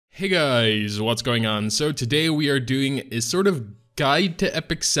Hey guys, what's going on? So today we are doing a sort of guide to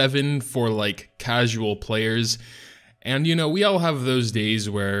Epic 7 for like casual players. And you know, we all have those days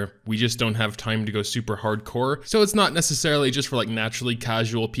where we just don't have time to go super hardcore. So it's not necessarily just for like naturally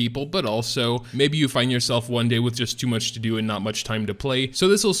casual people, but also maybe you find yourself one day with just too much to do and not much time to play. So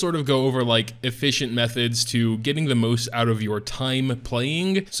this will sort of go over like efficient methods to getting the most out of your time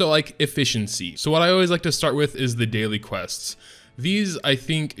playing. So like efficiency. So what I always like to start with is the daily quests. These, I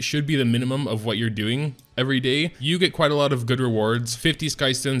think, should be the minimum of what you're doing every day. You get quite a lot of good rewards, 50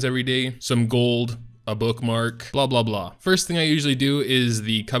 Skystones every day, some gold, a bookmark, blah, blah, blah. First thing I usually do is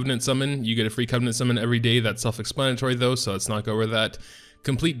the Covenant Summon. You get a free Covenant Summon every day. That's self-explanatory though, so let's not go over that.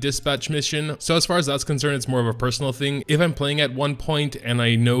 Complete dispatch mission. So as far as that's concerned, it's more of a personal thing. If I'm playing at one point and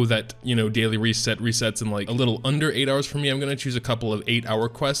I know that, you know, daily reset resets in like a little under 8 hours for me, I'm gonna choose a couple of 8-hour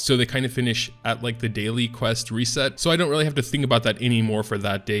quests so they kind of finish at like the daily quest reset. So I don't really have to think about that anymore for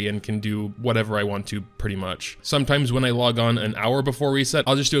that day and can do whatever I want to pretty much. Sometimes when I log on an hour before reset,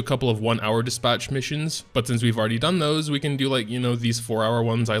 I'll just do a couple of 1-hour dispatch missions. But since we've already done those, we can do like, you know, these 4-hour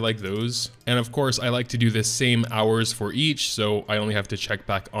ones. I like those. And of course, I like to do the same hours for each, so I only have to check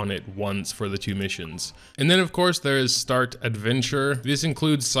back on it once for the 2 missions. And then of course there is Start Adventure. This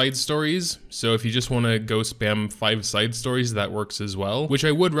includes side stories, so if you just want to go spam 5 side stories, that works as well, which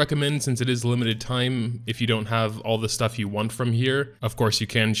I would recommend since it is limited time. If you don't have all the stuff you want from here, of course you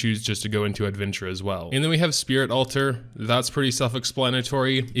can choose just to go into Adventure as well. And then we have Spirit Altar. That's pretty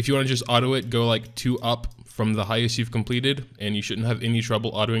self-explanatory. If you want to just auto it, go like 2 up from the highest you've completed, and you shouldn't have any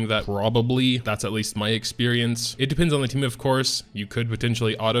trouble autoing that, probably. That's at least my experience. It depends on the team, of course. You could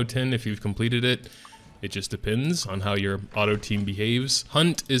potentially auto 10 if you've completed it. It just depends on how your auto team behaves.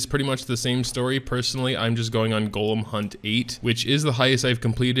 Hunt is pretty much the same story. Personally, I'm just going on Golem Hunt 8, which is the highest I've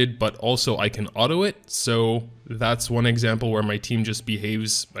completed, but also I can auto it. So that's one example where my team just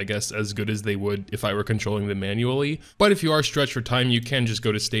behaves, I guess, as good as they would if I were controlling them manually. But if you are stretched for time, you can just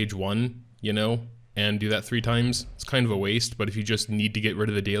go to stage 1, you know, and do that 3 times. It's kind of a waste, but if you just need to get rid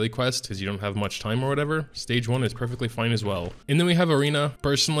of the daily quest because you don't have much time or whatever, stage 1 is perfectly fine as well. And then we have Arena.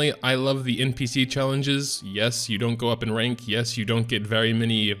 Personally, I love the NPC challenges. Yes, you don't go up in rank. Yes, you don't get very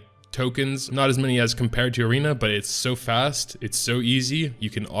many tokens, not as many as compared to Arena, but it's so fast, it's so easy, you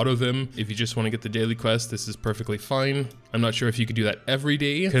can auto them. If you just want to get the daily quest, this is perfectly fine. I'm not sure if you could do that every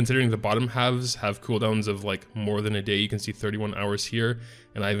day, considering the bottom halves have cooldowns of like more than a day. You can see 31 hours here,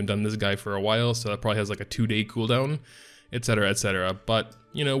 and I haven't done this guy for a while, so that probably has like a 2-day cooldown, etc, etc. But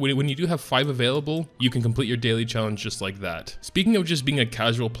you know, when you do have 5 available, you can complete your daily challenge just like that. Speaking of just being a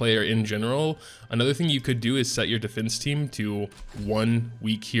casual player in general, another thing you could do is set your defense team to 1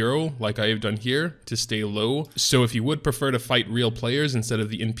 weak hero, like I have done here, to stay low. So if you would prefer to fight real players instead of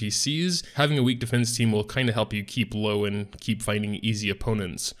the NPCs, having a weak defense team will kind of help you keep low and keep finding easy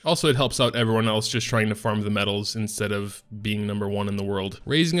opponents. Also, it helps out everyone else just trying to farm the medals instead of being number 1 in the world.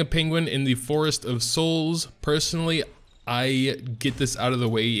 Raising a penguin in the Forest of Souls. Personally, I get this out of the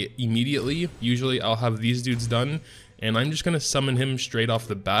way immediately. Usually I'll have these dudes done and I'm just gonna summon him straight off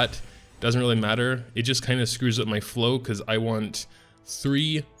the bat. Doesn't really matter. It just kind of screws up my flow because I want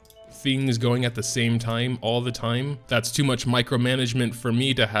 3 things going at the same time all the time. That's too much micromanagement for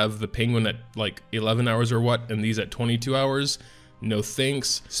me to have the penguin at like 11 hours or what and these at 22 hours. No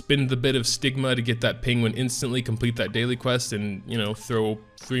thanks. Spend the bit of stigma to get that penguin instantly, complete that daily quest, and, you know, throw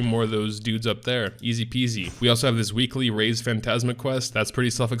 3 more of those dudes up there. Easy peasy. We also have this weekly Raise Phantasma quest. That's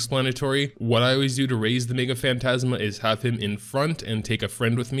pretty self-explanatory. What I always do to raise the Mega Phantasma is have him in front and take a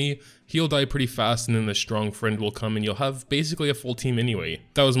friend with me. He'll die pretty fast and then the strong friend will come and you'll have basically a full team anyway.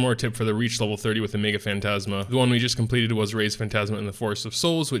 That was more a tip for the reach level 30 with the Mega Phantasma. The one we just completed was Raise Phantasma in the Forest of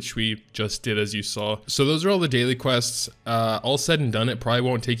Souls, which we just did as you saw. So those are all the daily quests. All said and done, it probably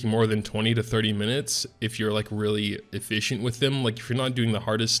won't take you more than 20 to 30 minutes if you're like really efficient with them. Like if you're not doing the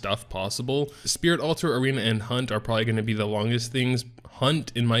hardest stuff possible. Spirit Altar, Arena, and Hunt are probably going to be the longest things.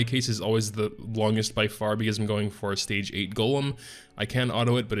 Hunt, in my case, is always the longest by far because I'm going for a stage 8 golem. I can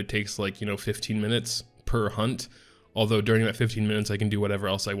auto it, but it takes like, you know, 15 minutes per hunt. Although during that 15 minutes, I can do whatever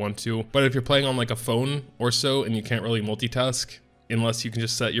else I want to. But if you're playing on like a phone or so and you can't really multitask, unless you can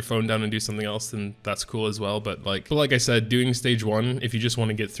just set your phone down and do something else, then that's cool as well. But like I said, doing stage 1, if you just want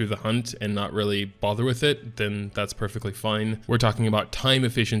to get through the hunt and not really bother with it, then that's perfectly fine. We're talking about time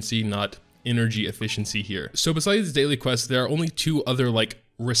efficiency, not energy efficiency here. So besides daily quests, there are only 2 other like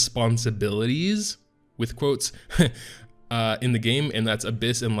responsibilities, with quotes, in the game, and that's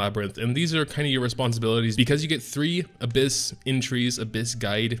Abyss and Labyrinth. And these are kind of your responsibilities because you get 3 Abyss entries, Abyss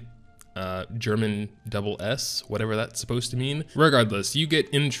Guide German double S, whatever that's supposed to mean. Regardless, you get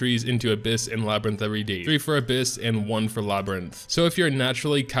entries into Abyss and Labyrinth every day. 3 for Abyss and 1 for Labyrinth. So if you're a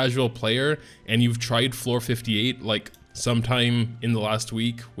naturally casual player and you've tried floor 58 like sometime in the last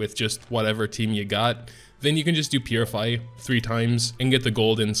week with just whatever team you got, then you can just do Purify 3 times and get the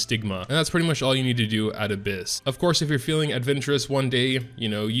gold in Stigma. And that's pretty much all you need to do at Abyss. Of course, if you're feeling adventurous one day, you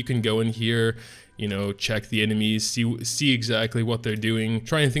know, you can go in here, you know, check the enemies, see exactly what they're doing,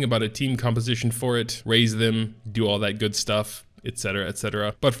 try and think about a team composition for it, raise them, do all that good stuff, etc,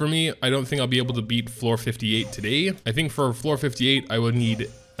 etc. But for me, I don't think I'll be able to beat floor 58 today. I think for floor 58, I would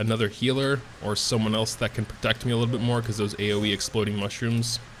need another healer or someone else that can protect me a little bit more, because those AoE exploding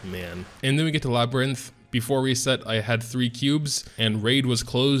mushrooms, man. And then we get to Labyrinth. Before reset, I had 3 cubes, and raid was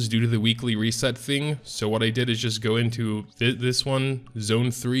closed due to the weekly reset thing. So what I did is just go into this one,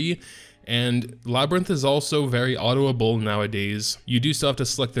 zone 3, and Labyrinth is also very autoable nowadays. You do still have to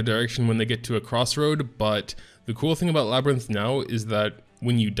select the direction when they get to a crossroad, but the cool thing about Labyrinth now is that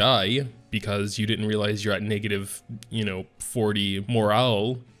when you die, because you didn't realize you're at negative, you know, 40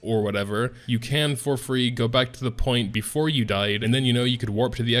 morale or whatever, you can for free go back to the point before you died, and then, you know, you could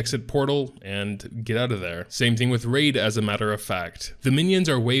warp to the exit portal and get out of there. Same thing with raid, as a matter of fact. The minions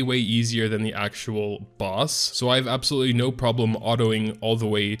are way easier than the actual boss, so I have absolutely no problem autoing all the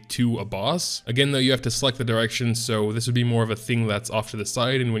way to a boss. Again though, you have to select the direction, so this would be more of a thing that's off to the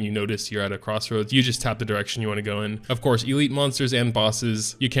side, and when you notice you're at a crossroads, you just tap the direction you want to go in. Of course, elite monsters and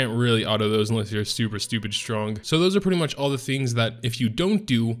bosses, you can't really auto those unless you're super stupid strong. So those are pretty much all the things that if you don't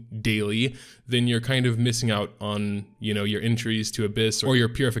do daily, then you're kind of missing out on, you know, your entries to Abyss or your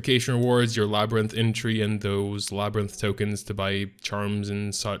purification rewards, your Labyrinth entry, and those Labyrinth tokens to buy charms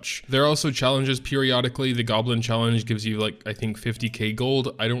and such. There are also challenges periodically. The Goblin Challenge gives you, like, I think 50k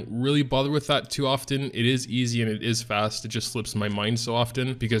gold. I don't really bother with that too often. It is easy and it is fast. It just slips my mind so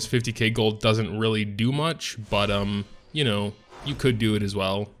often because 50k gold doesn't really do much, but you know, you could do it as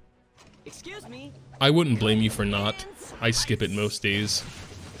well. Excuse me. I wouldn't blame you for not. I skip it most days.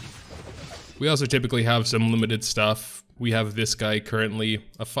 We also typically have some limited stuff. We have this guy currently,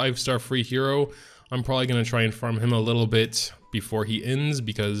 a 5-star free hero. I'm probably going to try and farm him a little bit before he ends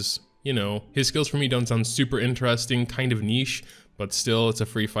because, you know, his skills for me don't sound super interesting, kind of niche, but still it's a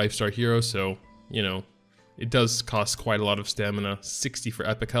free 5-star hero, so, you know, it does cost quite a lot of stamina. 60 for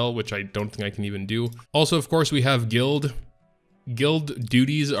Epic Hell, which I don't think I can even do. Also, of course, we have Guild. Guild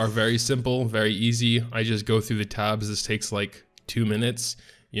duties are very simple, very easy. I just go through the tabs. This takes like 2 minutes.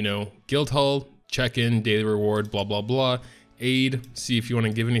 You know, guild hall, check-in, daily reward, blah, blah, blah. Aid, see if you want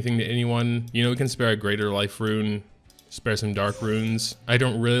to give anything to anyone. You know, we can spare a greater life rune, spare some dark runes. I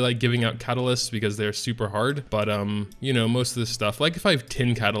don't really like giving out catalysts because they're super hard, but you know, most of this stuff, like if I have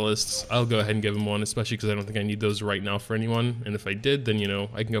 10 catalysts, I'll go ahead and give them one, especially because I don't think I need those right now for anyone. And if I did, then, you know,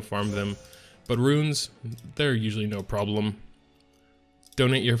 I can go farm them. But runes, they're usually no problem.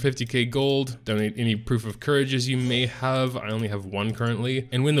 Donate your 50k gold, donate any proof of courages you may have. I only have 1 currently.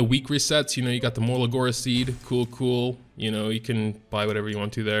 And when the week resets, you know, you got the Morlagora seed, cool. You know, you can buy whatever you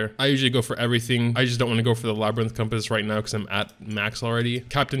want to there. I usually go for everything. I just don't want to go for the Labyrinth Compass right now because I'm at max already.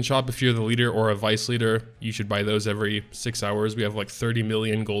 Captain Shop, if you're the leader or a vice leader, you should buy those every 6 hours. We have like 30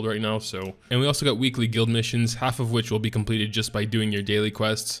 million gold right now, so. And we also got weekly guild missions, half of which will be completed just by doing your daily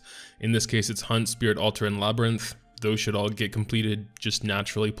quests. In this case, it's Hunt, Spirit Altar, and Labyrinth. Those should all get completed just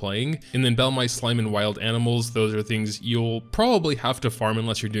naturally playing. And then Belmai, Slime, and Wild Animals, those are things you'll probably have to farm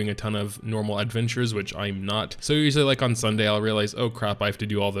unless you're doing a ton of normal adventures, which I'm not. So usually like on Sunday, I'll realize, oh crap, I have to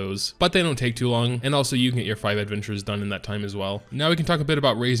do all those. But they don't take too long, and also you can get your 5 adventures done in that time as well. Now we can talk a bit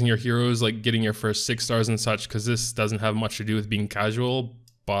about raising your heroes, like getting your first 6 stars and such, because this doesn't have much to do with being casual,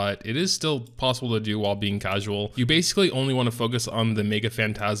 but it is still possible to do while being casual. You basically only want to focus on the Mega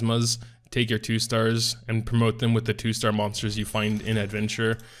Phantasmas, take your 2 stars and promote them with the 2-star monsters you find in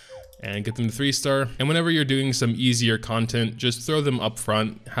adventure and get them to 3-star. And whenever you're doing some easier content, just throw them up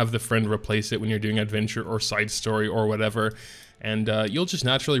front, have the friend replace it when you're doing adventure or side story or whatever. And you'll just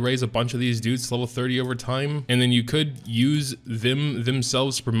naturally raise a bunch of these dudes to level 30 over time. And then you could use them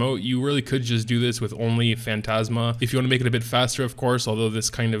themselves to promote. You really could just do this with only Phantasma. If you want to make it a bit faster, of course, although this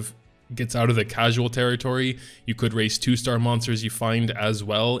kind of gets out of the casual territory, you could raise 2-star monsters you find as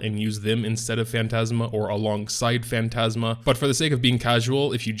well and use them instead of Phantasma or alongside Phantasma. But for the sake of being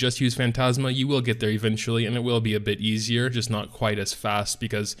casual, if you just use Phantasma, you will get there eventually and it will be a bit easier, just not quite as fast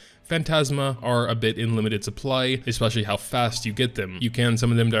because Phantasma are a bit in limited supply, especially how fast you get them. You can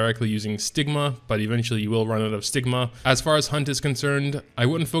summon them directly using Stigma, but eventually you will run out of Stigma. As far as Hunt is concerned, I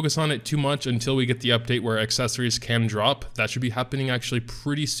wouldn't focus on it too much until we get the update where accessories can drop. That should be happening actually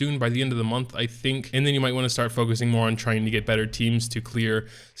pretty soon, by the end of the month, I think. And then you might want to start focusing more on trying to get better teams to clear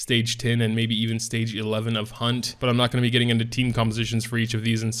stage 10 and maybe even stage 11 of Hunt. But I'm not going to be getting into team compositions for each of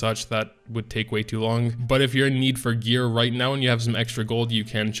these and such. That would take way too long. But if you're in need for gear right now and you have some extra gold, you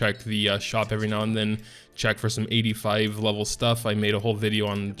can check the shop every now and then. Check for some 85 level stuff. I made a whole video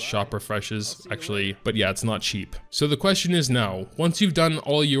on shop refreshes actually, but yeah, it's not cheap. So the question is now, once you've done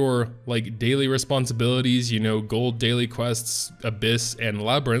all your like daily responsibilities, you know, gold daily quests, Abyss and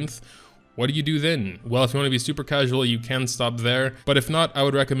Labyrinth, what do you do then? Well, if you want to be super casual, you can stop there. But if not, I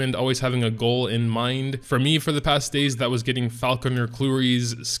would recommend always having a goal in mind. For me, for the past days, that was getting Falconer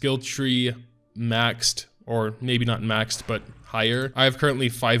Clury's skill tree maxed, or maybe not maxed, but higher. I have currently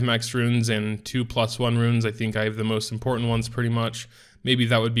 5 maxed runes and 2 +1 runes. I think I have the most important ones pretty much. Maybe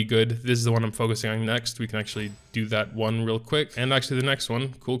that would be good. This is the one I'm focusing on next. We can actually do that one real quick. And actually the next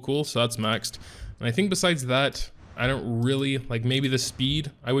one, cool. So that's maxed. And I think besides that, I don't really, like maybe the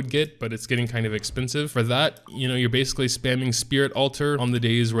speed I would get, but it's getting kind of expensive. For that, you know, you're basically spamming Spirit Altar on the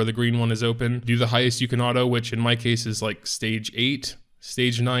days where the green one is open. Do the highest you can auto, which in my case is like stage 8.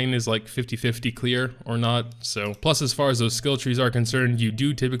 Stage 9 is like 50-50 clear or not. So plus as far as those skill trees are concerned, you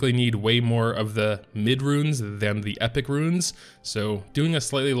do typically need way more of the mid runes than the epic runes. So doing a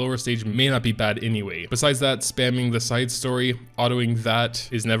slightly lower stage may not be bad anyway. Besides that, spamming the side story, autoing that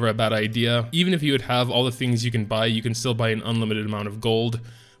is never a bad idea. Even if you would have all the things you can still buy an unlimited amount of gold,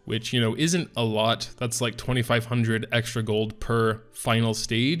 which, you know, isn't a lot. That's like 2,500 extra gold per final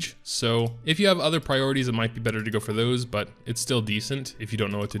stage. So if you have other priorities, it might be better to go for those, but it's still decent if you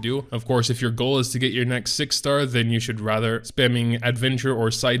don't know what to do. Of course, if your goal is to get your next 6-star, then you should rather spamming adventure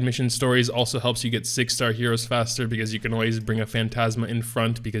or side mission stories also helps you get 6-star heroes faster, because you can always bring a Phantasma in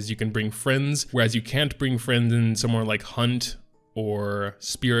front because you can bring friends, whereas you can't bring friends in somewhere like Hunt or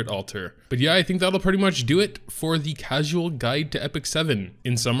Spirit Altar. But yeah, I think that'll pretty much do it for the casual guide to Epic 7.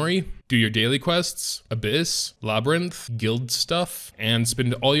 In summary, do your daily quests, Abyss, Labyrinth, guild stuff, and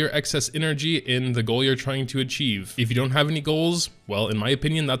spend all your excess energy in the goal you're trying to achieve. If you don't have any goals, well, in my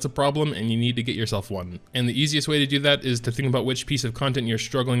opinion, that's a problem and you need to get yourself one. And the easiest way to do that is to think about which piece of content you're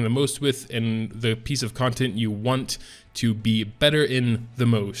struggling the most with and the piece of content you want to be better in the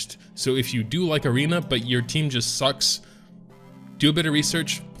most. So if you do like Arena, but your team just sucks, do a bit of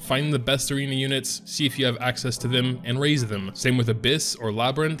research, find the best Arena units, see if you have access to them, and raise them. Same with Abyss or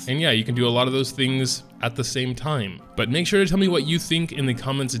Labyrinth. And yeah, you can do a lot of those things at the same time. But make sure to tell me what you think in the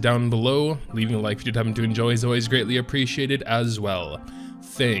comments down below. Leaving a like if you did happen to enjoy is always greatly appreciated as well.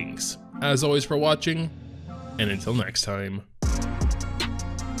 Thanks, as always, for watching, and until next time.